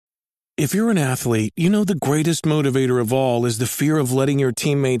If you're an athlete, you know the greatest motivator of all is the fear of letting your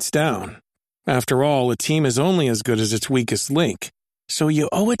teammates down. After all, a team is only as good as its weakest link. So you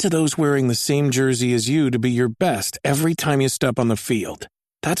owe it to those wearing the same jersey as you to be your best every time you step on the field.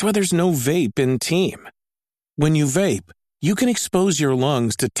 That's why there's no vape in team. When you vape, you can expose your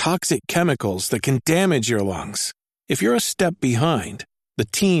lungs to toxic chemicals that can damage your lungs. If you're a step behind, the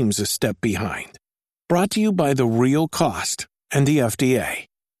team's a step behind. Brought to you by The Real Cost and the FDA.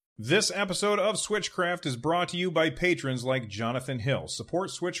 This episode of Switchcraft is brought to you by patrons like Jonathan Hill. Support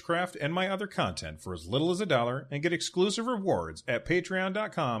Switchcraft and my other content for as little as $1 and get exclusive rewards at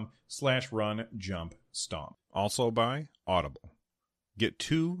patreon.com/runjumpstomp. Also by Audible. Get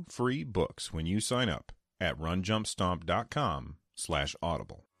 2 free books when you sign up at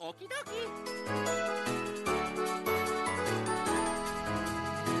runjumpstomp.com/audible. Okie dokie.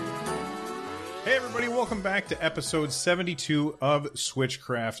 Hey everybody, welcome back to episode 72 of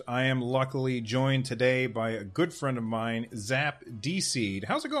Switchcraft. I am luckily joined today by a good friend of mine, Zap DC'd.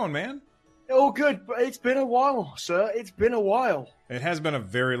 How's it going, man? Oh, good. It's been a while, sir. It's been a while. It has been a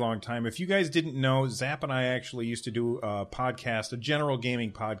very long time. If you guys didn't know, Zap and I actually used to do a podcast, a general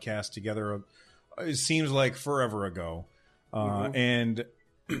gaming podcast together. It seems like forever ago. And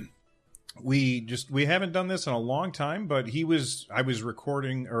we haven't done this in a long time, but I was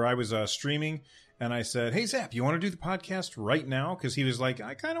streaming, and I said, hey, Zap, you want to do the podcast right now? Because he was like,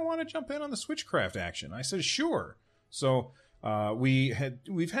 I kind of want to jump in on the Switchcraft action. I said, sure. So we've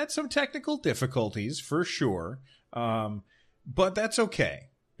had some technical difficulties for sure, but that's okay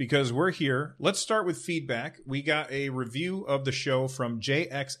because we're here. Let's start with feedback. We got a review of the show from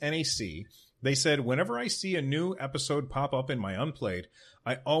JXNAC. They said, whenever I see a new episode pop up in my Unplayed,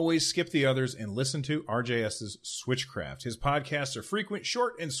 I always skip the others and listen to RJS's Switchcraft. His podcasts are frequent,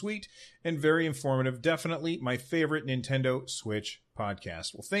 short and sweet, and very informative. Definitely my favorite Nintendo Switch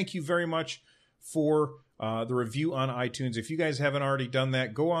podcast. Well, thank you very much for the review on iTunes. If you guys haven't already done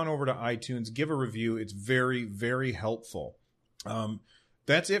that, go on over to iTunes, give a review. It's very, very helpful.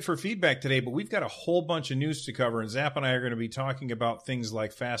 That's it for feedback today, but we've got a whole bunch of news to cover, and Zap and I are going to be talking about things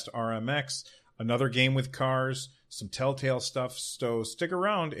like Fast RMX, another game with cars, some Telltale stuff, so stick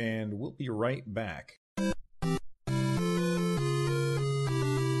around, and we'll be right back. All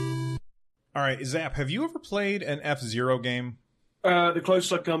right, Zap, have you ever played an F-Zero game? The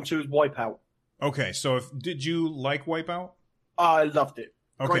closest I've come to is Wipeout. Okay, so did you like Wipeout? I loved it.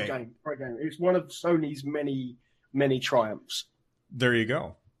 Okay. Great game. It's one of Sony's many, many triumphs. There you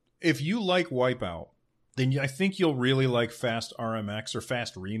go. If you like Wipeout, then I think you'll really like Fast RMX or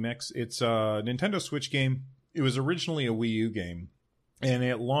Fast Remix. It's a Nintendo Switch game. It was originally a Wii U game, and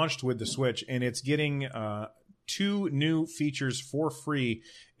it launched with the Switch, and it's getting 2 new features for free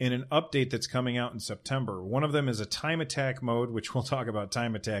in an update that's coming out in September. One of them is a time attack mode, which we'll talk about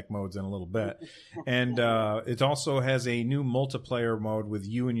time attack modes in a little bit. And it also has a new multiplayer mode with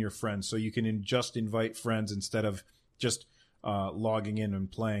you and your friends, so you can just invite friends instead of just logging in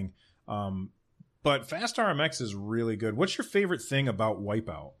and playing. But Fast RMX is really good. What's your favorite thing about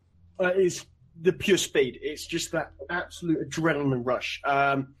Wipeout? It's the pure speed. It's just that absolute adrenaline rush.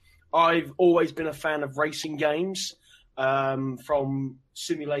 I've always been a fan of racing games, from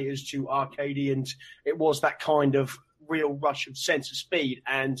simulators to arcade, and it was that kind of real rush of sense of speed.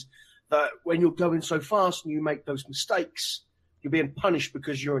 And that when you're going so fast and you make those mistakes, you're being punished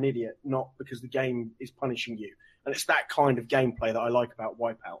because you're an idiot, not because the game is punishing you. And it's that kind of gameplay that I like about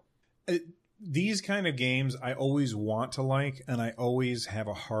Wipeout. These kind of games I always want to like, and I always have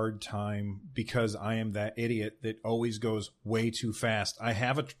a hard time because I am that idiot that always goes way too fast. I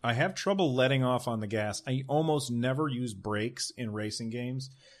have trouble letting off on the gas. I almost never use brakes in racing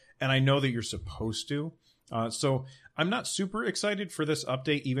games, and I know that you're supposed to. So I'm not super excited for this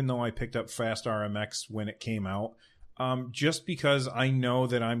update, even though I picked up Fast RMX when it came out. Just because I know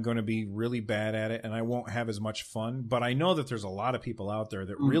that I'm going to be really bad at it and I won't have as much fun. But I know that there's a lot of people out there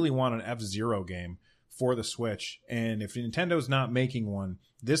that really want an F-Zero game for the Switch. And if Nintendo's not making one,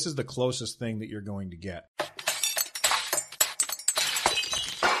 this is the closest thing that you're going to get.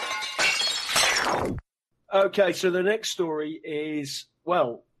 Okay, so the next story is,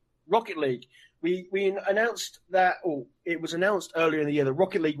 well, Rocket League. We announced that, or it was announced earlier in the year that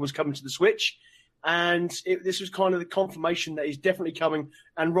Rocket League was coming to the Switch. And this was kind of the confirmation that it's definitely coming.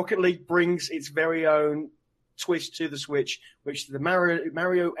 And Rocket League brings its very own twist to the Switch, which is the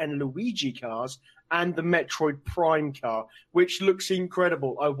Mario and Luigi cars and the Metroid Prime car, which looks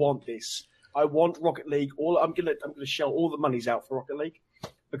incredible. I want this. I want Rocket League. I'm gonna shell all the monies out for Rocket League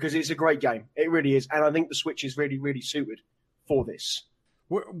because it's a great game. It really is. And I think the Switch is really, really suited for this.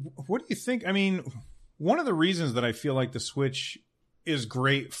 What do you think? I mean, one of the reasons that I feel like the Switch is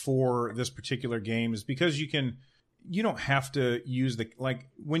great for this particular game is because you don't have to use like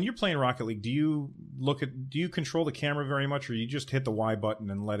when you're playing Rocket League, do you control the camera very much, or you just hit the Y button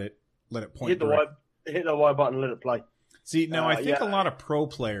and let it point? Hit the Y button and let it play. See, now I think a lot of pro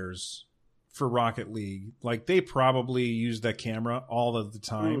players for Rocket League, like they probably use that camera all of the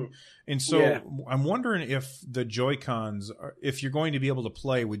time. And so I'm wondering if the Joy-Cons, if you're going to be able to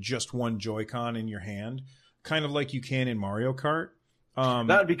play with just one Joy-Con in your hand, kind of like you can in Mario Kart.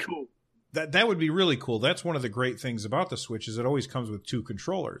 That'd be cool. That would be really cool. That's one of the great things about the Switch is it always comes with two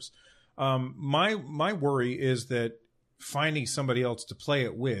controllers. My worry is that finding somebody else to play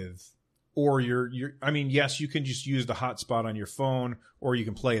it with, or yes, you can just use the hotspot on your phone, or you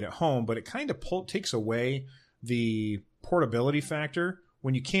can play it at home, but it kind of takes away the portability factor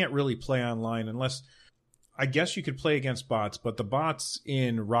when you can't really play online unless, I guess you could play against bots, but the bots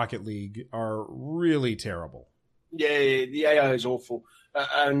in Rocket League are really terrible. Yeah, the AI is awful.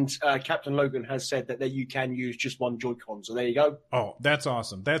 And Captain Logan has said that you can use just one Joy-Con. So there you go. Oh, that's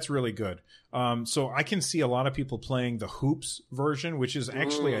awesome. That's really good. So I can see a lot of people playing the Hoops version, which is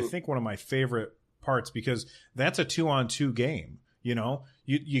actually, I think, one of my favorite parts because that's a 2-on-2 game. You know,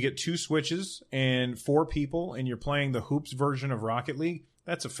 you get 2 switches and 4 people, and you're playing the Hoops version of Rocket League.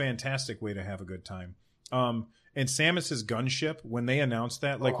 That's a fantastic way to have a good time. And Samus's gunship, when they announced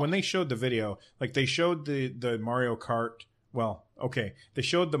that, like when they showed the video, like they showed the Mario Kart. Well, okay, they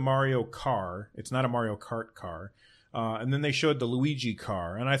showed the Mario car. It's not a Mario Kart car. And then they showed the Luigi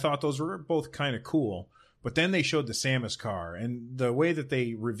car. And I thought those were both kind of cool. But then they showed the Samus car. And the way that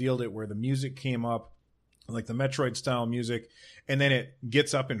they revealed it, where the music came up, like the Metroid-style music, and then it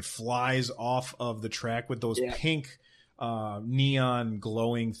gets up and flies off of the track with those pink neon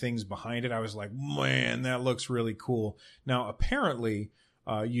glowing things behind it. I was like, man, that looks really cool. Now, apparently...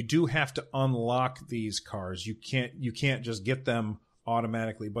 you do have to unlock these cars. You can't just get them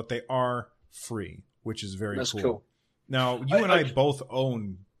automatically, but they are free, which is very cool. Now, you and I both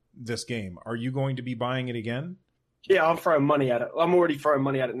own this game. Are you going to be buying it again? Yeah, I'm throwing money at it. I'm already throwing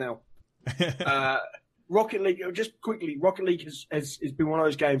money at it now. Rocket League, just quickly, Rocket League has been one of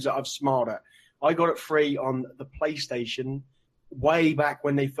those games that I've smiled at. I got it free on the PlayStation way back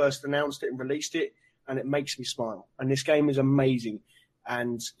when they first announced it and released it, and it makes me smile. And this game is amazing.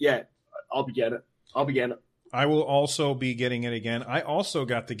 And yeah, I'll be getting it. I will also be getting it again. I also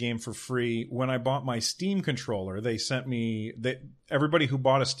got the game for free when I bought my Steam controller. They sent me everybody who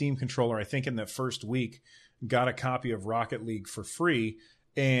bought a Steam controller, I think in that first week, got a copy of Rocket League for free.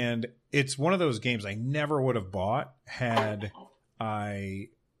 And it's one of those games I never would have bought had I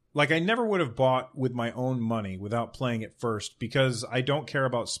never would have bought with my own money without playing it first because I don't care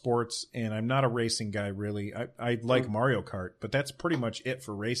about sports and I'm not a racing guy, really. I like Mario Kart, but that's pretty much it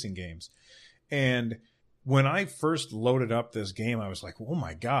for racing games. And when I first loaded up this game, I was like, oh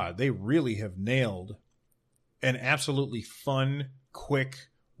my God, they really have nailed an absolutely fun, quick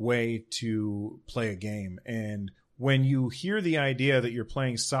way to play a game. And when you hear the idea that you're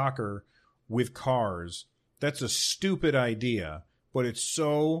playing soccer with cars, that's a stupid idea. But it's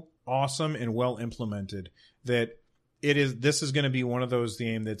so awesome and well implemented that this is going to be one of those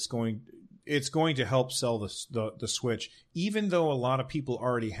games that's going to help sell the Switch. Even though a lot of people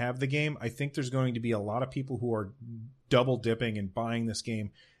already have the game, I think there's going to be a lot of people who are double dipping and buying this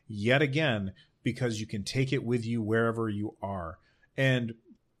game yet again because you can take it with you wherever you are. And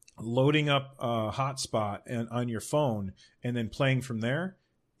loading up a hotspot on your phone and then playing from there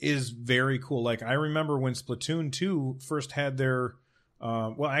is very cool. Like I remember when Splatoon 2 first had their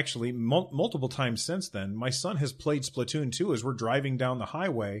multiple times since then, my son has played Splatoon 2 as we're driving down the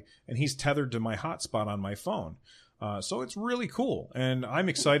highway and he's tethered to my hotspot on my phone. So it's really cool and I'm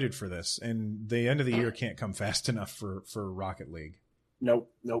excited for this, and the end of the year can't come fast enough for Rocket League.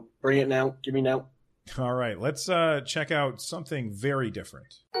 Nope. Bring it now. Give me now. All right. Let's check out something very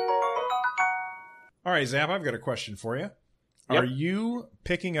different. All right, Zap, I've got a question for you. Yep. Are you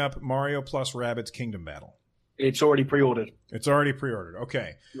picking up Mario plus Rabbids Kingdom Battle? It's already pre-ordered. It's already pre-ordered.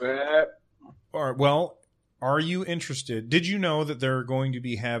 Okay. All right. Well, are you interested? Did you know that they're going to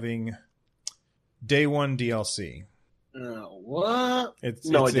be having Day 1 DLC? What? It's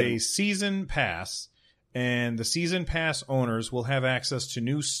a season pass, and the season pass owners will have access to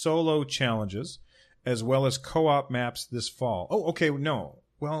new solo challenges as well as co-op maps this fall. Oh, okay. No.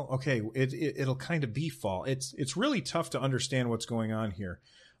 Well, okay. It'll kind of be fall. It's really tough to understand what's going on here.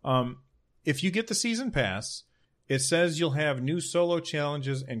 If you get the season pass, it says you'll have new solo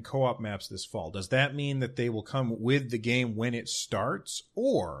challenges and co-op maps this fall. Does that mean that they will come with the game when it starts,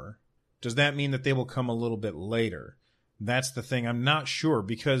 or does that mean that they will come a little bit later? That's the thing. I'm not sure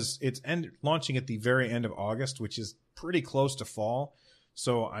because it's launching at the very end of August, which is pretty close to fall.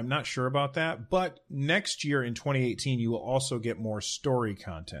 So I'm not sure about that. But next year in 2018, you will also get more story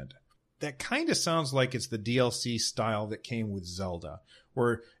content. That kind of sounds like it's the DLC style that came with Zelda,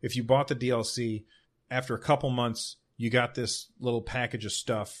 where if you bought the DLC, after a couple months, you got this little package of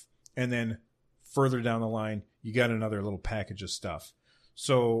stuff, and then further down the line, you got another little package of stuff.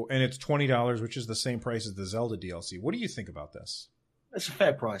 So, and it's $20, which is the same price as the Zelda DLC. What do you think about this? It's a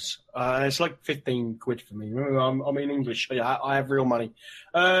fair price. It's like 15 quid for me. I'm in English. Yeah, I have real money.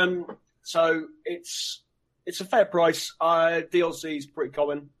 So it's a fair price. DLC is pretty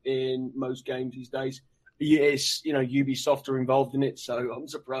common in most games these days. It's, Ubisoft are involved in it, so I'm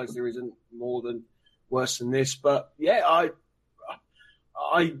surprised there isn't more than worse than this. But yeah,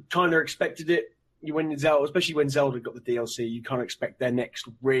 I kind of expected it. Especially when Zelda got the DLC, you kind of expect their next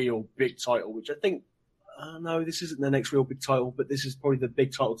real big title, which I think, no, this isn't the next real big title, but this is probably the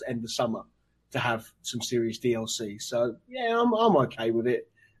big title to end the summer, to have some serious DLC. So yeah, I'm okay with it.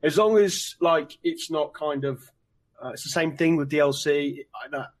 As long as it's not kind of it's the same thing with DLC.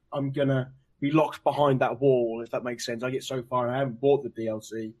 I'm gonna be locked behind that wall, if that makes sense. I get so far and I haven't bought the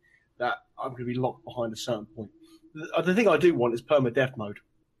DLC that I'm gonna be locked behind a certain point. The thing I do want is permadeath mode,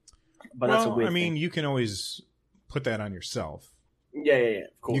 but that's a weird thing. You can always put that on yourself. Yeah,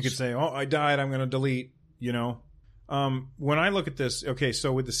 of course. You could say, "Oh, I died. I'm gonna delete." When I look at this, okay,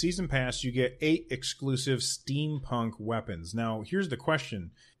 so with the season pass, you get 8 exclusive steampunk weapons. Now, here's the question.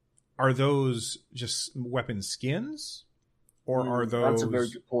 Are those just weapon skins? Or are those... That's a very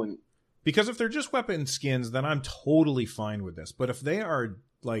good point. Because if they're just weapon skins, then I'm totally fine with this. But if they are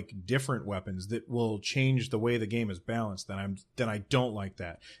different weapons that will change the way the game is balanced, then I don't like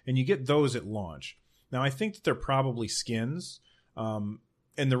that. And you get those at launch. Now, I think that they're probably skins.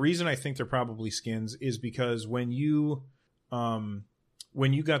 And the reason I think they're probably skins is because when you got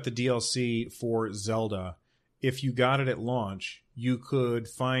the DLC for Zelda, if you got it at launch, you could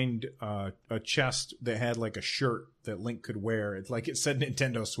find a chest that had a shirt that Link could wear. It's it said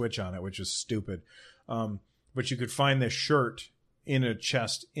Nintendo Switch on it, which is stupid. But you could find this shirt in a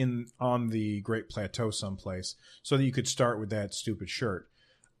chest on the Great Plateau someplace, so that you could start with that stupid shirt.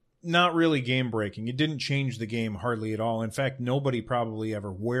 Not really game breaking. It didn't change the game hardly at all. In fact, nobody probably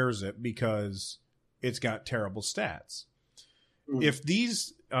ever wears it because it's got terrible stats. If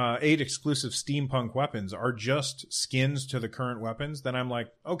these 8 exclusive steampunk weapons are just skins to the current weapons, then I'm like,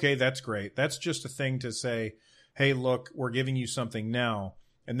 okay, that's great. That's just a thing to say, hey, look, we're giving you something now.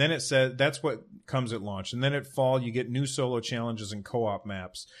 And then it says that's what comes at launch. And then at fall, you get new solo challenges and co-op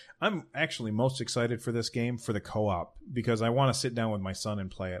maps. I'm actually most excited for this game for the co-op because I want to sit down with my son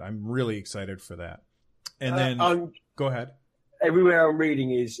and play it. I'm really excited for that. And then go ahead. Everywhere I'm reading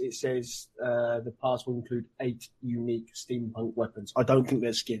it says the pass will include 8 unique steampunk weapons. I don't think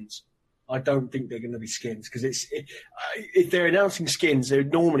they're skins. I don't think they're going to be skins because if they're announcing skins,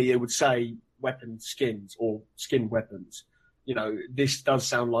 normally they would say weapon skins or skin weapons. This does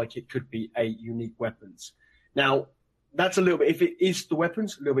sound like it could be 8 unique weapons. Now, that's a little bit, if it is the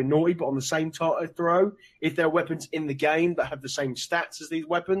weapons, a little bit naughty, but on the same throw, if there are weapons in the game that have the same stats as these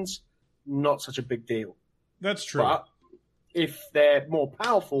weapons, not such a big deal. That's true. But if they're more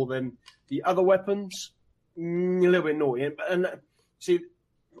powerful than the other weapons, a little bit naughty. And see,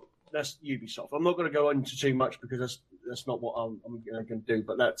 that's Ubisoft. I'm not going to go into too much because that's not what I'm going to do,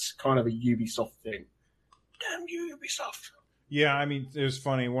 but that's kind of a Ubisoft thing. Damn Ubisoft. Yeah, I mean, it was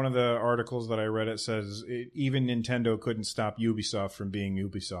funny. One of the articles that I read, it says even Nintendo couldn't stop Ubisoft from being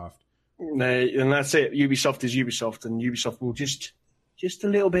Ubisoft. And that's it. Ubisoft is Ubisoft, and Ubisoft will just a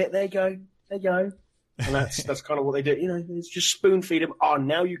little bit. There you go. And that's kind of what they do. It's just spoon feed them. Oh,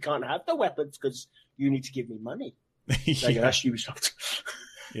 now you can't have the weapons because you need to give me money. There you go. That's Ubisoft.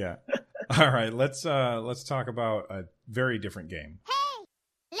 Yeah. All right. Let's talk about a very different game. Hey,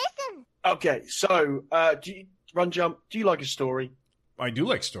 listen. Okay, so Run Jump, do you like a story? I do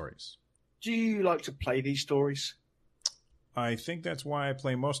like stories. Do you like to play these stories? I think that's why I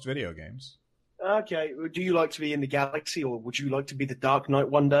play most video games. Okay. Do you like to be in the galaxy, or would you like to be the Dark Knight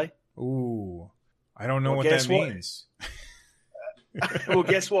one day? Ooh. I don't know what that means. Well,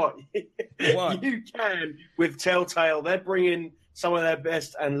 guess what? What? You can with Telltale. They're bringing some of their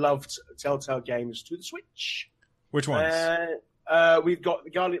best and loved Telltale games to the Switch. Which ones? We've got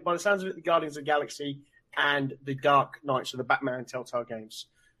by the sounds of it, the Guardians of the Galaxy and the Dark Knight, so the Batman Telltale games,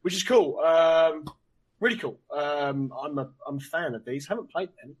 which is cool. Really cool. I'm a fan of these. Haven't played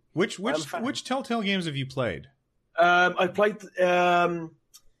them. Which Telltale games have you played? I played the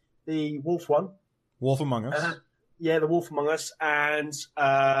Wolf one. Wolf Among Us. Yeah, the Wolf Among Us and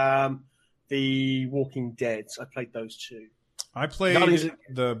the Walking Dead. I played those two. I played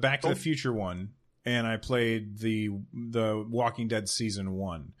the Back to the Future one, and I played the Walking Dead Season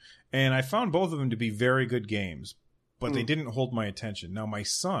 1. And I found both of them to be very good games, but they didn't hold my attention. Now, my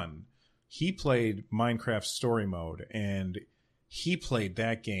son, he played Minecraft Story Mode, and he played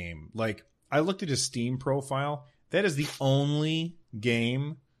that game. Like, I looked at his Steam profile. That is the only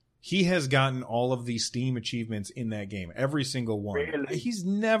game. He has gotten all of the Steam achievements in that game, every single one. Really?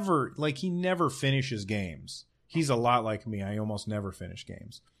 He never finishes games. He's a lot like me. I almost never finish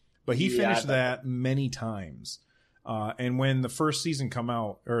games. But he finished that many times. And when the first season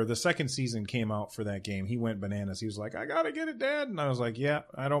the second season came out for that game, he went bananas. He was like, I gotta get it, Dad. And I was like, yeah,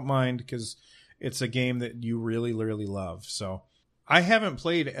 I don't mind, because it's a game that you really, really love. So I haven't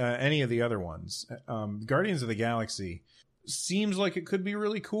played any of the other ones. Guardians of the Galaxy seems like it could be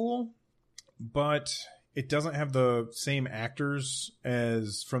really cool, but it doesn't have the same actors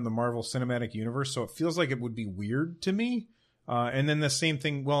as from the Marvel Cinematic Universe, so it feels like it would be weird to me. And then the same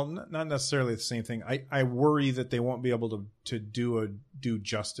thing, well, not necessarily the same thing. I worry that they won't be able to do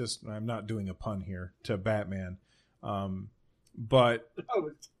justice. I'm not doing a pun here, to Batman. But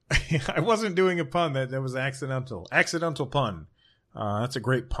I wasn't doing a pun. That was accidental. Accidental pun. That's a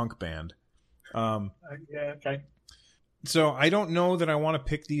great punk band. Yeah, okay. So I don't know that I want to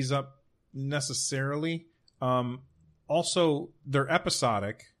pick these up necessarily. Also, they're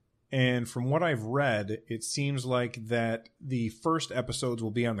episodic. And from what I've read, it seems like that the first episodes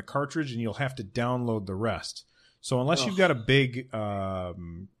will be on the cartridge and you'll have to download the rest. So unless you've got a big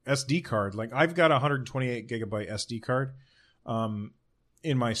SD card, like I've got a 128 gigabyte SD card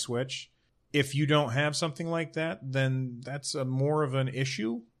in my Switch. If you don't have something like that, then that's more of an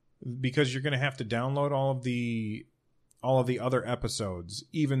issue, because you're going to have to download all of the other episodes,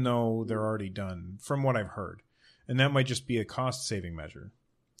 even though they're already done, from what I've heard. And that might just be a cost-saving measure.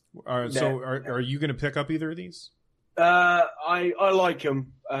 So are you going to pick up either of these? I like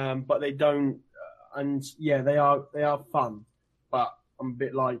them, but they don't. And yeah, they are fun. But I'm a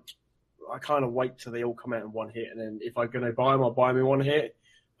bit like, I kind of wait till they all come out in one hit, and then if I'm going to buy them, I'll buy them in one hit.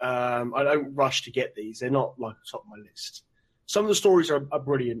 I don't rush to get these. They're not like top of my list. Some of the stories are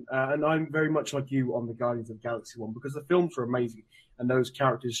brilliant, and I'm very much like you on the Guardians of the Galaxy one, because the films are amazing, and those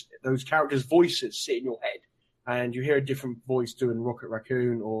characters' voices sit in your head. And you hear a different voice doing Rocket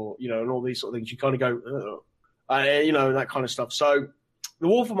Raccoon, or, and all these sort of things. You kind of go, that kind of stuff. So The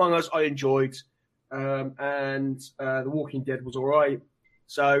Wolf Among Us, I enjoyed. And The Walking Dead was all right.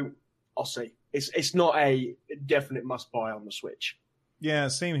 So I'll see. It's not a definite must buy on the Switch. Yeah,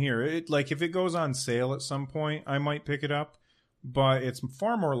 same here. If it goes on sale at some point, I might pick it up. But it's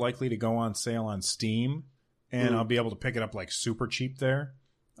far more likely to go on sale on Steam. And I'll be able to pick it up super cheap there.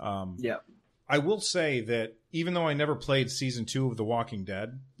 Yeah. I will say that even though I never played Season 2 of The Walking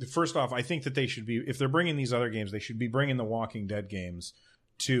Dead, first off, I think that they should be, if they're bringing these other games, they should be bringing the Walking Dead games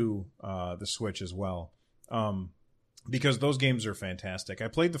to the Switch as well, because those games are fantastic. I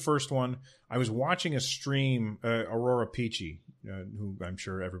played the first one. I was watching a stream, Aurora Peachy, who I'm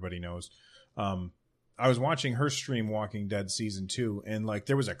sure everybody knows. I was watching her stream Walking Dead Season 2, and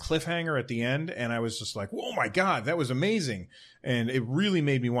there was a cliffhanger at the end, and I was just like, oh my God, that was amazing. And it really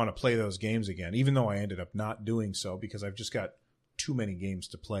made me want to play those games again, even though I ended up not doing so, because I've just got too many games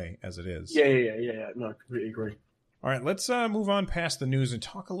to play as it is. Yeah. No, I completely agree. All right, let's move on past the news and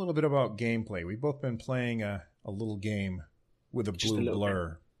talk a little bit about gameplay. We've both been playing a little game with a blue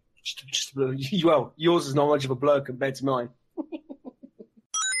blur. Just a blur. Well, yours is not much of a blur compared to mine.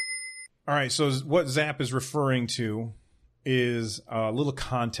 All right, so what Zap is referring to is a little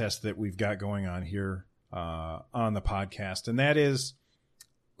contest that we've got going on here on the podcast, and that is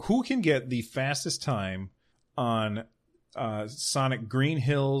who can get the fastest time on Sonic Green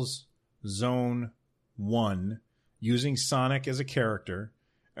Hills Zone 1 using Sonic as a character.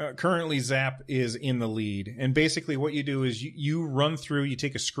 Currently, Zap is in the lead, and basically what you do is you run through, you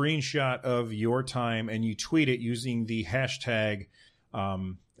take a screenshot of your time, and you tweet it using the hashtag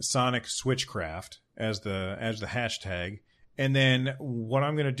Sonic Switchcraft as the hashtag. And then what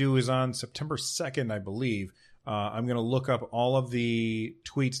I'm going to do is on September 2nd, I believe, I'm going to look up all of the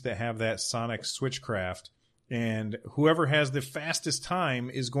tweets that have that Sonic Switchcraft, and whoever has the fastest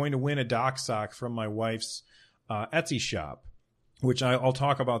time is going to win a dock sock from my wife's Etsy shop, which I'll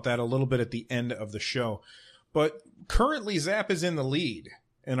talk about that a little bit at the end of the show. But currently Zap is in the lead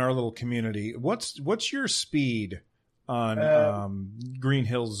in our little community. What's your speed on Green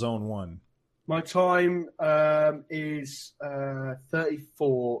Hills Zone 1? My time is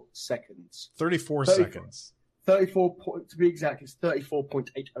 34 seconds. 34 seconds. 34, to be exact, it's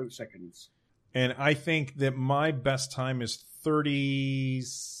 34.80 seconds. And I think that my best time is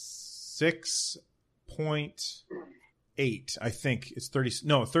 36.8 36.8. I think it's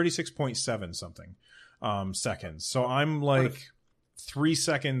 36.7 something seconds. So I'm like 3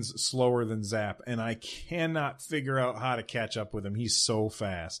 seconds slower than Zap, and I cannot figure out how to catch up with him. He's so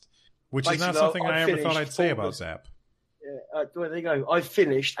fast, which is not something I ever thought I'd say about Zap. Yeah, there you go. I've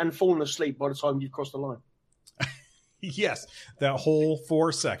finished and fallen asleep by the time you've crossed the line. Yes, that whole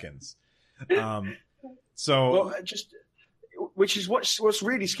 4 seconds. Which is what's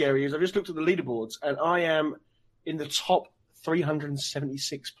really scary is I've just looked at the leaderboards and I am in the top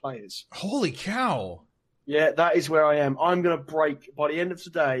 376 players. Holy cow! Yeah, that is where I am. I'm going to break by the end of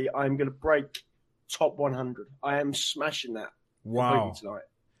today. I'm going to break top 100. I am smashing that. Wow! Tonight.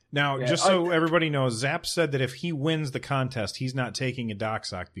 Now, just so everybody knows, Zap said that if he wins the contest, he's not taking a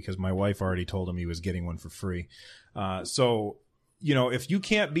DocSock because my wife already told him he was getting one for free. So, if you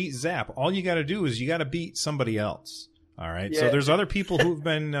can't beat Zap, all you got to do is you got to beat somebody else. All right. Yeah. So there's other people who've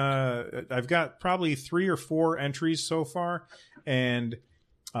been. I've got probably 3 or 4 entries so far, and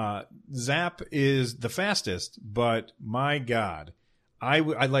Zap is the fastest. But my God,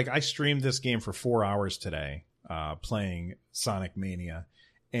 I streamed this game for 4 hours today, playing Sonic Mania.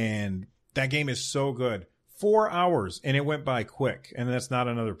 And that game is so good. 4 hours, and it went by quick. And that's not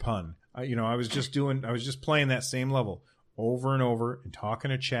another pun. I was just playing that same level over and over and talking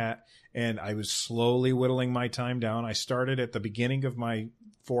to chat. And I was slowly whittling my time down. I started at the beginning of my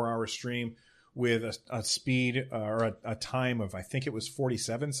 4-hour stream with a speed or a time of, I think it was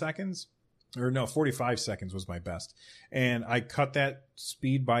 47 seconds. Or no, 45 seconds was my best. And I cut that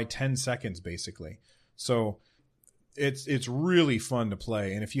speed by 10 seconds, basically. So it's really fun to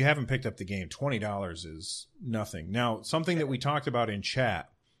play, and if you haven't picked up the game, $20 is nothing. Now, something that we talked about in chat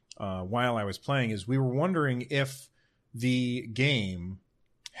while I was playing is we were wondering if the game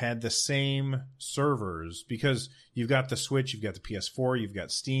had the same servers, because you've got the Switch, you've got the PS4, you've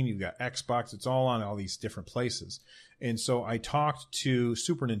got Steam, you've got Xbox. It's all on all these different places. And so I talked to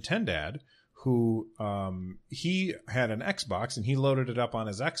Super Nintendad, who he had an Xbox, and he loaded it up on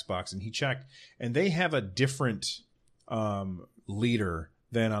his Xbox, and he checked, and they have a different leader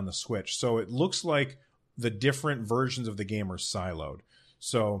than on the Switch. So it looks like the different versions of the game are siloed.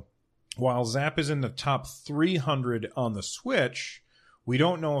 So while Zap is in the top 300 on the Switch, we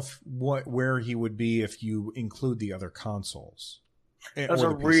don't know where he would be if you include the other consoles. That's a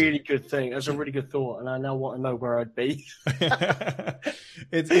really good thing. That's a really good thought, and I now want to know where I'd be.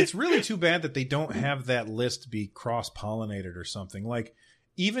 It's really too bad that they don't have that list be cross-pollinated or something. Like,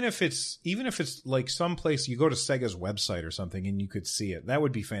 even if it's like someplace you go to Sega's website or something and you could see it, that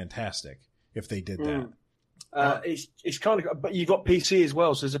would be fantastic if they did that. It's kind of, but you've got PC as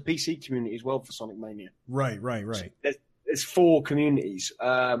well, so there's a PC community as well for Sonic Mania. Right. So there's 4 communities.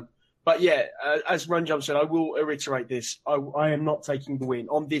 But yeah, as Runjump said, I will reiterate this. I am not taking the win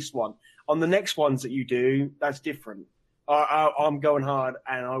on this one. On the next ones that you do, that's different. I'm going hard,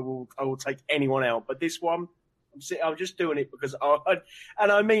 and I will take anyone out. But this one, I'm just doing it because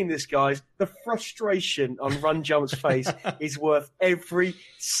and I mean this, guys. The frustration on Runjump's face is worth every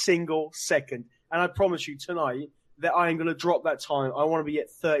single second. And I promise you tonight that I am going to drop that time. I want to be at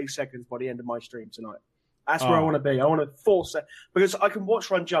 30 seconds by the end of my stream tonight. That's where I want to be. I want to force it because I can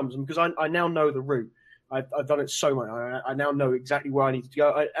watch Run Jumps, and because I now know the route. I've done it so much. I now know exactly where I need to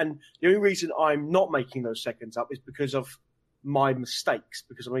go. And the only reason I'm not making those seconds up is because of my mistakes,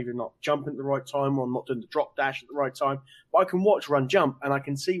 because I'm either not jumping at the right time or I'm not doing the drop dash at the right time. But I can watch Run Jump, and I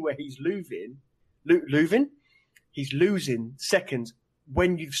can see where he's He's losing seconds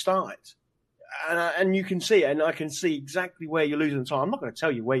when you've started. And you can see it, and I can see exactly where you're losing the time. I'm not going to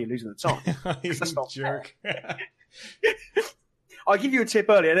tell you where you're losing the time. That's not jerk. I'll give you a tip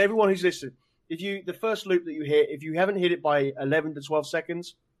earlier, and everyone who's listening, the first loop that you hit, if you haven't hit it by 11 to 12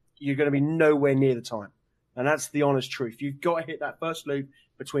 seconds, you're going to be nowhere near the time. And that's the honest truth. You've got to hit that first loop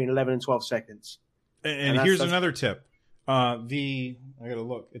between 11 and 12 seconds. And here's another tip. I got to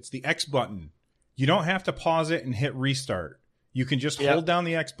look. It's the X button. You don't have to pause it and hit restart. You can just hold down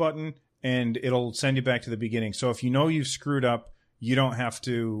the X button, and it'll send you back to the beginning. So if you know you've screwed up, you don't have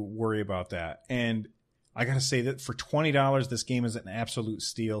to worry about that. And I got to say that for $20, this game is an absolute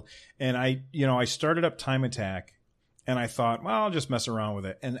steal. And I started up Time Attack, and I thought, well, I'll just mess around with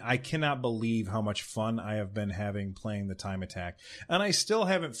it. And I cannot believe how much fun I have been having playing the Time Attack. And I still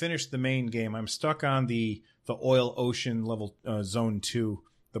haven't finished the main game. I'm stuck on the Oil Ocean level zone 2.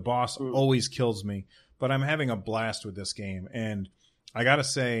 The boss always kills me, but I'm having a blast with this game. And I got to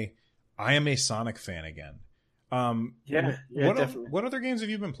say, I am a Sonic fan again. Definitely. What other games have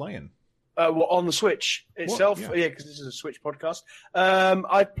you been playing? On the Switch itself, because this is a Switch podcast.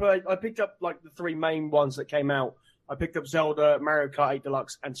 I picked up like the 3 main ones that came out. I picked up Zelda, Mario Kart 8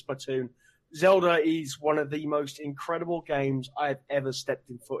 Deluxe, and Splatoon. Zelda is one of the most incredible games I've ever stepped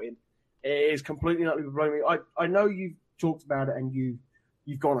in foot in. It is completely not blowing me. I know you've talked about it and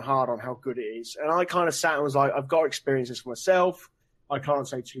you've gone hard on how good it is. And I kind of sat and was like, I've got to experience this for myself. I can't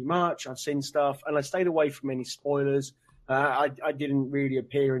say too much. I've seen stuff. And I stayed away from any spoilers. I didn't really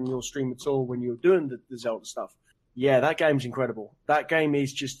appear in your stream at all when you were doing the Zelda stuff. Yeah, that game's incredible. That game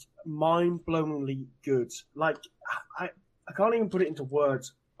is just mind-blowingly good. Like, I can't even put it into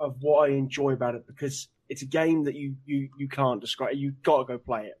words of what I enjoy about it, because it's a game that you can't describe. You've got to go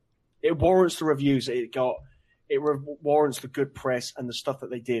play it. It warrants the reviews that it got. It warrants the good press and the stuff that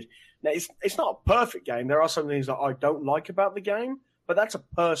they did. Now, it's not a perfect game. There are some things that I don't like about the game, but that's a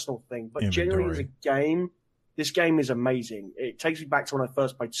personal thing. But generally, as a game, this game is amazing. It takes me back to when I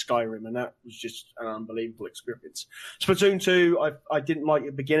first played Skyrim, and that was just an unbelievable experience. Splatoon 2, I didn't like it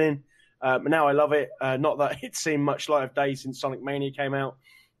at the beginning, but now I love it. Not that it's seen much light of day since Sonic Mania came out.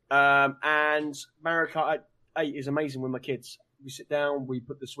 And Mario Kart 8 is amazing with my kids. We sit down, we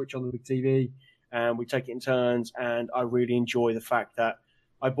put the Switch on the big TV, and we take it in turns, and I really enjoy the fact that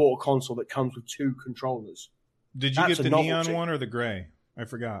I bought a console that comes with 2 controllers. Did you get the neon one or the gray? I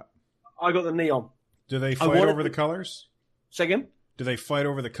forgot. I got the neon. Do they fight over the colors? Say again? Do they fight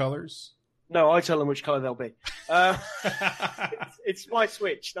over the colors? No, I tell them which color they'll be. It's my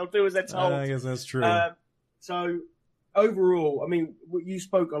Switch. They'll do as they're told. I guess that's true. So overall, I mean, you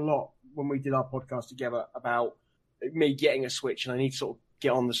spoke a lot when we did our podcast together about me getting a Switch, and I need to sort of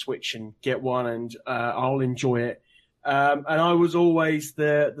get on the Switch and get one, and I'll enjoy it. And I was always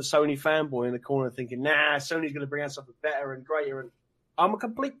the Sony fanboy in the corner thinking, nah, Sony's going to bring out something better and greater. And I'm a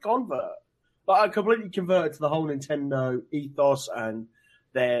complete convert. Like, I completely converted to the whole Nintendo ethos and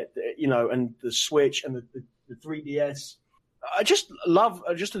and the Switch and the 3DS. I just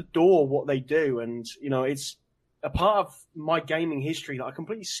adore what they do. And, it's a part of my gaming history that I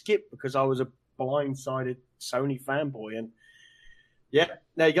completely skipped because I was a blindsided Sony fanboy. And yeah,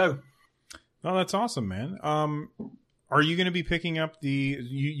 there you go. Oh, that's awesome, man. Are you going to be picking up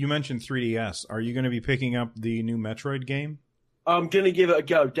you mentioned 3DS. Are you going to be picking up the new Metroid game? I'm going to give it a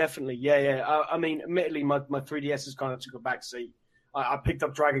go, definitely. Yeah. I mean, admittedly, my 3DS has kind of took a backseat. I picked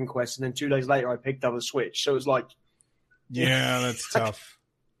up Dragon Quest, and then 2 days later, I picked up a Switch. So it was like... Yeah, that's tough.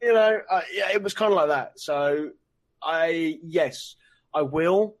 It was kind of like that. So, I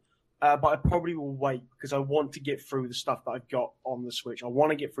will, but I probably will wait because I want to get through the stuff that I've got on the Switch. I want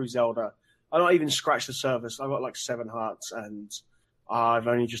to get through Zelda. I don't even scratch the surface. I've got like 7 hearts, and I've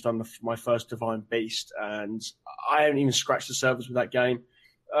only just done my first Divine Beast, and I haven't even scratched the surface with that game.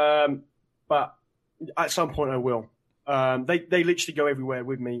 But at some point I will. They literally go everywhere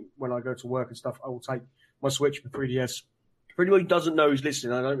with me when I go to work and stuff. I will take my Switch, my 3DS. For anyone who doesn't know who's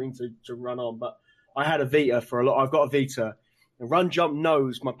listening, I don't mean to run on, but I had a Vita for a lot. I've got a Vita. And Run Jump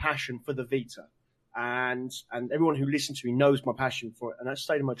knows my passion for the Vita. And everyone who listens to me knows my passion for it. And that's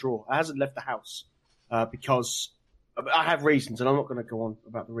stayed in my drawer. It hasn't left the house because I have reasons, and I'm not going to go on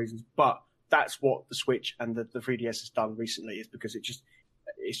about the reasons, but that's what the Switch and the 3DS has done recently, is because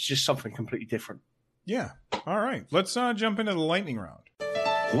it's just something completely different. Yeah. All right. Let's jump into the lightning round.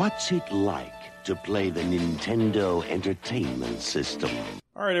 What's it like to play the Nintendo Entertainment System?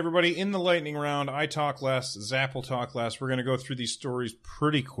 All right, everybody. In the lightning round, I talk less, Zap will talk less. We're going to go through these stories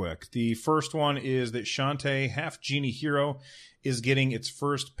pretty quick. The first one is that Shantae, Half Genie Hero, is getting its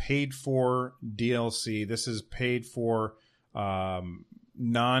first paid-for DLC. This is paid for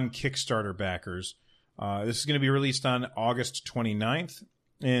non-Kickstarter backers. This is going to be released on August 29th,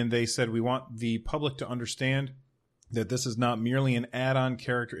 and they said, we want the public to understand that this is not merely an add-on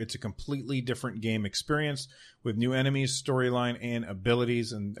character. It's a completely different game experience with new enemies, storyline, and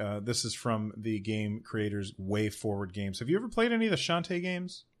abilities. And this is from the game creators Way Forward Games. Have you ever played any of the Shantae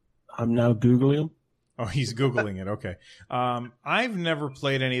games? I'm now Googling them. Oh, he's Googling it. Okay. I've never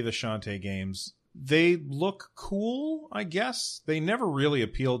played any of the Shantae games. They look cool, I guess. They never really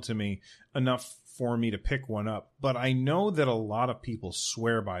appealed to me enough for me to pick one up, but I know that a lot of people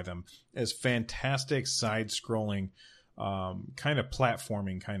swear by them as fantastic side-scrolling kind of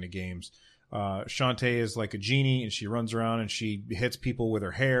platforming kind of games. Shantae is like a genie, and she runs around and she hits people with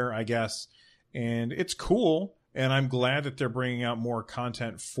her hair, I guess, and it's cool, and I'm glad that they're bringing out more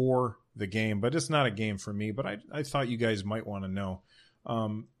content for the game, but it's not a game for me, but I thought you guys might want to know.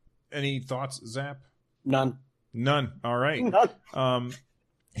 Any thoughts, Zap? None. All right. None.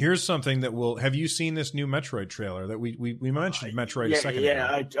 Here's something that have you seen this new Metroid trailer that we mentioned Metroid a second ago?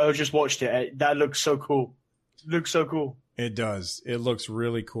 Yeah, I just watched it. That looks so cool. It does. It looks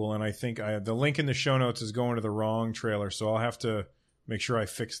really cool. And I think the link in the show notes is going to the wrong trailer. So I'll have to make sure I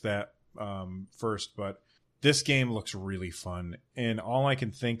fix that first. But this game looks really fun. And all I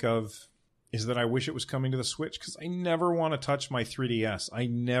can think of is that I wish it was coming to the Switch because I never want to touch my 3DS. I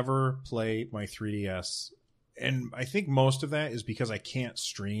never play my 3DS. And I think most of that is because I can't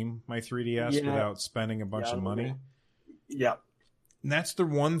stream my 3DS without spending a bunch of money. Yeah. And that's the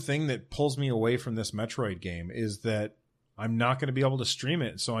one thing that pulls me away from this Metroid game is that I'm not going to be able to stream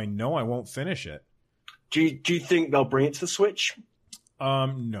it, so I know I won't finish it. Do you think they'll bring it to the Switch?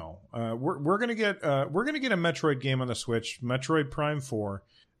 No. We're gonna get a Metroid game on the Switch, Metroid Prime 4,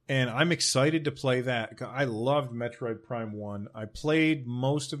 and I'm excited to play that. I loved Metroid Prime 1. I played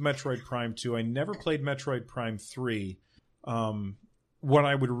most of Metroid Prime 2. I never played Metroid Prime 3. What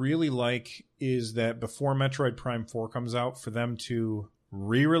I would really like is that before Metroid Prime 4 comes out, for them to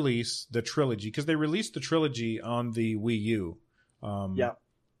re-release the trilogy, because they released the trilogy on the Wii U.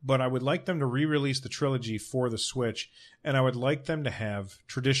 But I would like them to re-release the trilogy for the Switch, and I would like them to have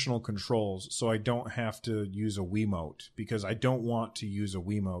traditional controls so I don't have to use a Wiimote, because I don't want to use a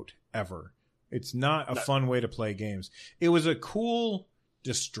Wiimote ever. It's not a fun way to play games. It was a cool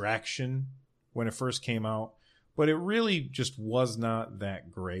distraction when it first came out, but it really just was not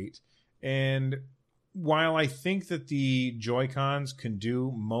that great. And while I think that the Joy-Cons can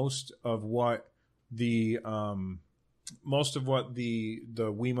do most of what the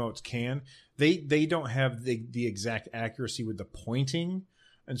Wiimotes can, they don't have the exact accuracy with the pointing.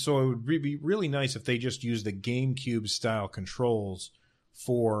 And so it would be really nice if they just used the GameCube style controls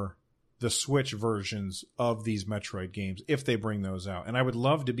for the Switch versions of these Metroid games, if they bring those out. And I would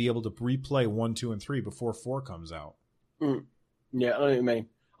love to be able to replay 1, 2, and 3 before 4 comes out. Yeah, I know what you mean.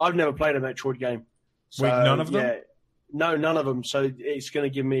 I've never played a Metroid game. So, wait, none of them? Yeah, no, none of them. So it's going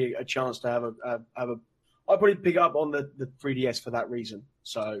to give me a chance to have a I'll probably pick up on the 3DS for that reason.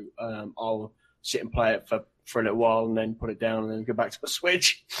 So I'll sit and play it for a little while and then put it down and then go back to the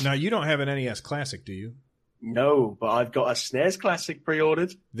Switch. Now, you don't have an NES Classic, do you? No, but I've got a SNES Classic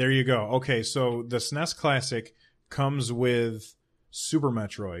pre-ordered. There you go. Okay, so the SNES Classic comes with Super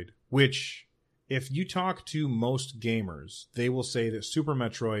Metroid, which, if you talk to most gamers, they will say that Super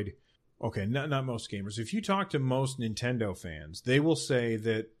Metroid... Okay, not most gamers. If you talk to most Nintendo fans, they will say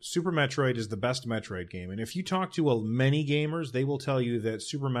that Super Metroid is the best Metroid game. And if you talk to many gamers, they will tell you that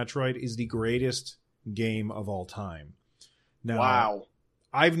Super Metroid is the greatest game of all time. Now, wow.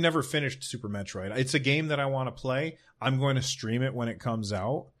 I've never finished Super Metroid. It's a game that I want to play. I'm going to stream it when it comes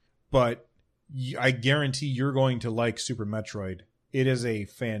out. But I guarantee you're going to like Super Metroid. It is a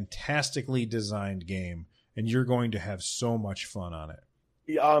fantastically designed game, and you're going to have so much fun on it.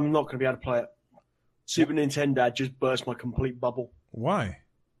 I'm not going to be able to play it. Super Nintendo just burst my complete bubble. Why?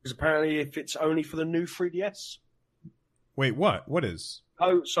 Because apparently if it's only for the new 3DS. Wait, what? What is?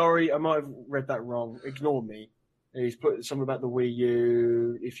 Oh, sorry, I might have read that wrong. Ignore me. He's put something about the Wii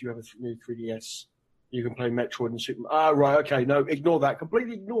U. If you have a new 3DS, you can play Metroid and Super... right, okay. No, ignore that.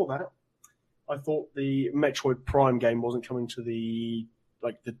 Completely ignore that. I thought the Metroid Prime game wasn't coming to the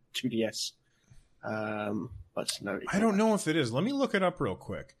 2DS. But no, I don't know if it is. Let me look it up real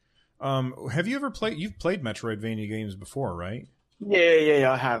quick. Have you ever played... You've played Metroidvania games before, right? Yeah,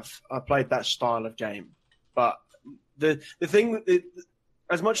 I have. I played that style of game. But the thing...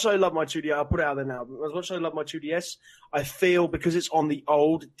 As much as I love my 2DS, I'll put it out there now. As much as I love my 2DS, I feel because it's on the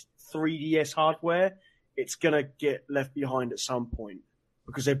old 3DS hardware, it's going to get left behind at some point.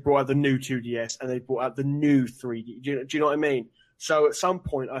 Because they brought out the new 2DS and they brought out the new 3D. Do you know what I mean? So at some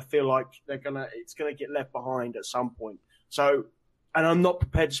point, I feel like it's gonna get left behind at some point. So, and I'm not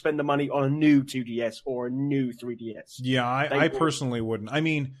prepared to spend the money on a new 2DS or a new 3DS. Yeah, I personally wouldn't. I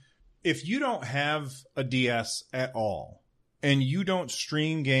mean, if you don't have a DS at all and you don't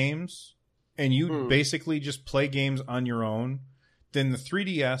stream games and you basically just play games on your own, then the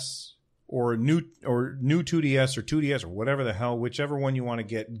 3DS or new 2DS or 2DS or whatever the hell, whichever one you want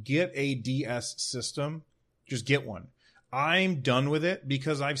to get a DS system. Just get one. I'm done with it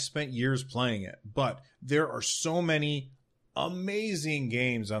because I've spent years playing it. But there are so many amazing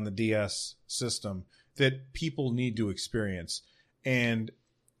games on the DS system that people need to experience. And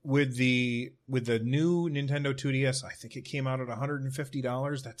with the new Nintendo 2DS, I think it came out at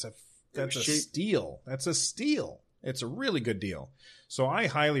 $150. That's a steal. That's a steal. It's a really good deal. So I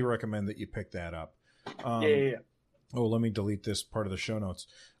highly recommend that you pick that up. Yeah. Oh, let me delete this part of the show notes.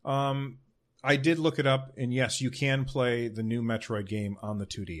 I did look it up, and yes, you can play the new Metroid game on the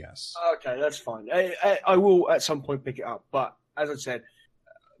 2DS. Okay, that's fine. I will at some point pick it up, but as I said,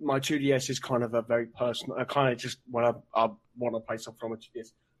 my 2DS is kind of a very personal. I kind of just I want to play something on my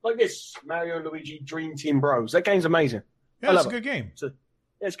 2DS, like this Mario and Luigi Dream Team Bros. That game's amazing. Yeah, it's a good game.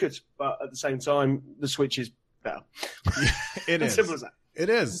 It's good, but at the same time, the Switch is better. It is simple as that. It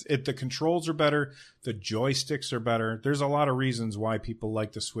is. The controls are better. The joysticks are better. There's a lot of reasons why people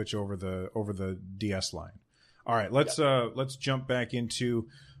like to switch over the DS line. All right, let's jump back into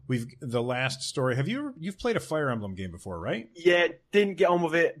the last story. You've played a Fire Emblem game before, right? Yeah, didn't get on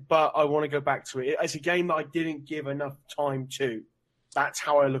with it, but I want to go back to it. It's a game that I didn't give enough time to. That's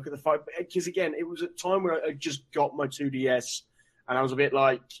how I look at the fight. Because again, it was a time where I just got my 2DS, and I was a bit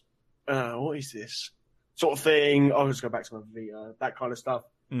like, what is this? Sort of thing. I'll just go back to my Vita, that kind of stuff.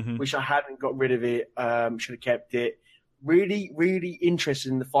 Mm-hmm. Wish I hadn't got rid of it. Should have kept it. Really, really interested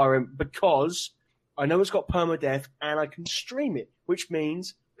in the Fire Emblem because I know it's got permadeath and I can stream it, which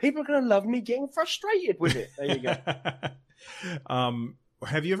means people are going to love me getting frustrated with it. There you go.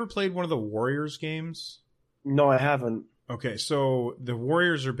 Have you ever played one of the Warriors games? No, I haven't. Okay, so the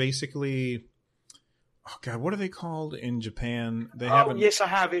Warriors are basically, oh God, what are they called in Japan? Yes, I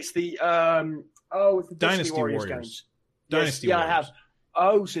have. It's the it's the Dynasty Warriors. Games. Dynasty Warriors. I have.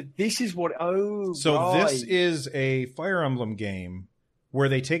 Oh, so this is what. Oh, so right. This is a Fire Emblem game where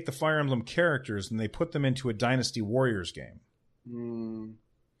they take the Fire Emblem characters and they put them into a Dynasty Warriors game. Mm.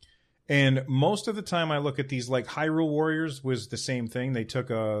 And most of the time I look at these, like Hyrule Warriors was the same thing. They took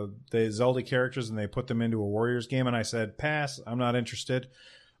the Zelda characters and they put them into a Warriors game, and I said, pass, I'm not interested.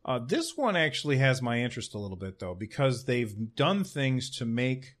 This one actually has my interest a little bit, though, because they've done things to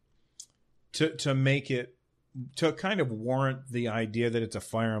make it, to kind of warrant the idea that it's a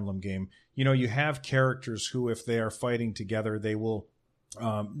Fire Emblem game. You know, you have characters who, if they are fighting together, they will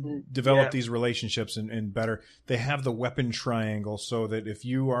develop these relationships and better. They have the weapon triangle so that if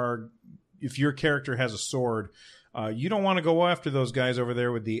your character has a sword, you don't want to go after those guys over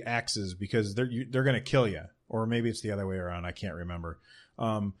there with the axes because they're going to kill you. Or maybe it's the other way around. I can't remember.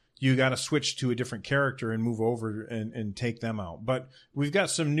 You got to switch to a different character and move over and take them out. But we've got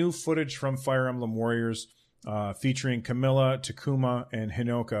some new footage from Fire Emblem Warriors featuring Camilla, Takuma, and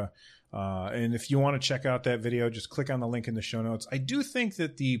Hinoka. And if you want to check out that video, just click on the link in the show notes. I do think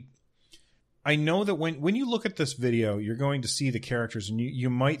that I know that when you look at this video, you're going to see the characters and you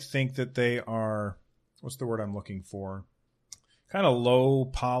might think that they are, what's the word I'm looking for? Kind of low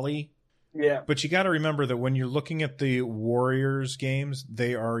poly. Yeah. But you got to remember that when you're looking at the Warriors games,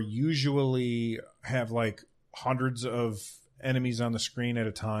 they are usually have like hundreds of enemies on the screen at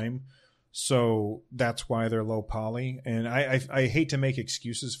a time. So that's why they're low poly. And I hate to make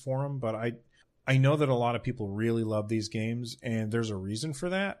excuses for them, but I know that a lot of people really love these games, and there's a reason for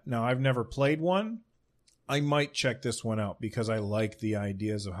that. Now, I've never played one. I might check this one out because I like the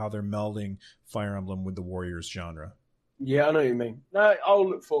ideas of how they're melding Fire Emblem with the Warriors genre. Yeah, I know what you mean. No, I'll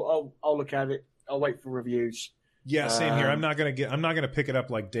look at it. I'll wait for reviews. Yeah, same here. I'm not gonna pick it up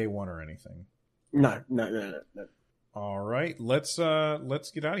like day one or anything. No. All right, let's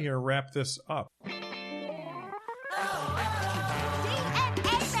get out of here and wrap this up.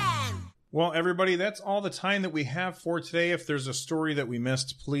 Well, everybody, that's all the time that we have for today. If there's a story that we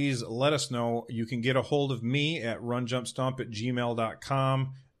missed, please let us know. You can get a hold of me at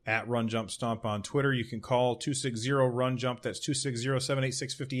runjumpstomp@gmail.com, at runjumpstomp on Twitter. You can call 260-RUNJUMP. That's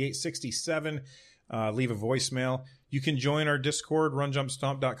 260-786-5867. Leave a voicemail. You can join our Discord,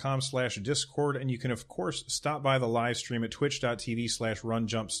 runjumpstomp.com/Discord, and you can, of course, stop by the live stream at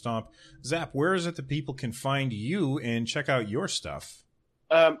twitch.tv/runjumpstomp. Zap, where is it that people can find you and check out your stuff?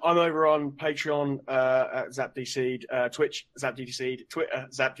 I'm over on Patreon at ZapDseed, Twitch ZapDseed, Twitter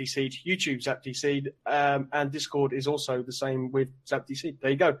ZapDseed, YouTube ZapDseed, and Discord is also the same with ZapDseed.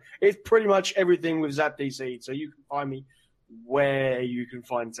 There you go. It's pretty much everything with ZapDseed, so you can find me where you can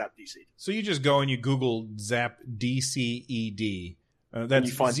find ZapDseed. So you just go and you Google ZapDCED.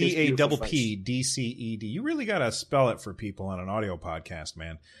 That's ZAPPDCED. You really got to spell it for people on an audio podcast,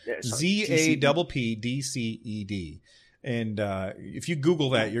 man. Yeah, ZAPPDCED. And if you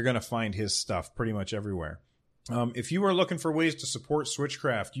Google that, you're going to find his stuff pretty much everywhere. If you are looking for ways to support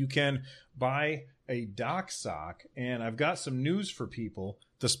Switchcraft, you can buy a dock sock. And I've got some news for people.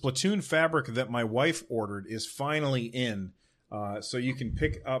 The Splatoon fabric that my wife ordered is finally in. So you can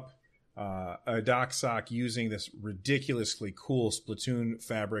pick up a dock sock using this ridiculously cool Splatoon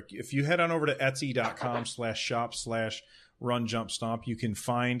fabric. If you head on over to etsy.com/shop/runjumpstomp, you can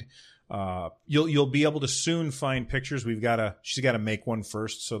find... You'll be able to soon find pictures. She's got to make one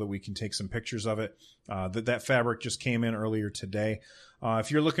first so that we can take some pictures of it. That fabric just came in earlier today.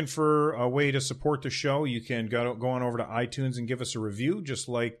 If you're looking for a way to support the show, you can go on over to iTunes and give us a review, just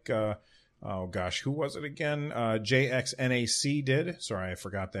like oh gosh, who was it again? JXNAC did. Sorry, I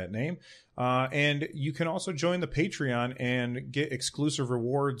forgot that name. And you can also join the Patreon and get exclusive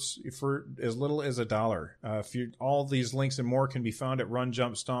rewards for as little as $1. All these links and more can be found at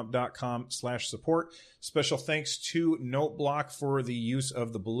runjumpstomp.com/support. Special thanks to Noteblock for the use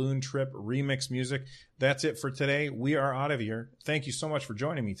of the Balloon Trip remix music. That's it for today. We are out of here. Thank you so much for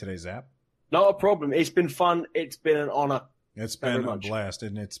joining me today, Zap. Not a problem. It's been fun. It's been an honor. It's been a blast,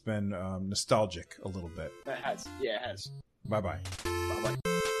 and it's been nostalgic a little bit. It has. Yeah, it has. Bye-bye. Bye-bye.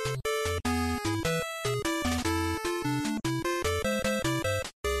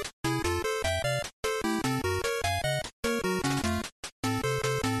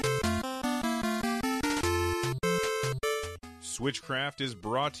 Switchcraft is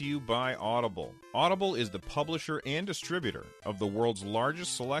brought to you by Audible. Audible is the publisher and distributor of the world's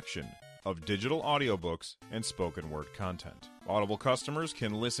largest selection of digital audiobooks and spoken word content. Audible customers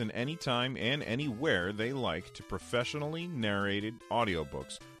can listen anytime and anywhere they like to professionally narrated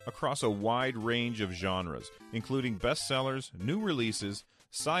audiobooks across a wide range of genres, including bestsellers, new releases,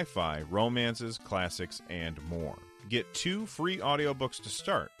 sci-fi, romances, classics, and more. Get 2 free audiobooks to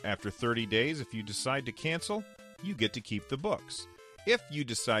start. After 30 days, if you decide to cancel, you get to keep the books. If you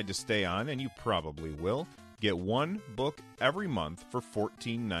decide to stay on, and you probably will, get 1 book every month for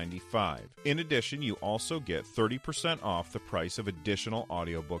 $14.95. In addition, you also get 30% off the price of additional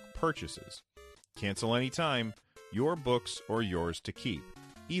audiobook purchases. Cancel anytime, your books are yours to keep,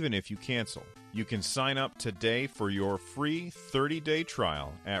 even if you cancel. You can sign up today for your free 30-day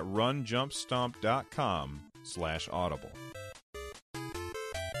trial at runjumpstomp.com/audible.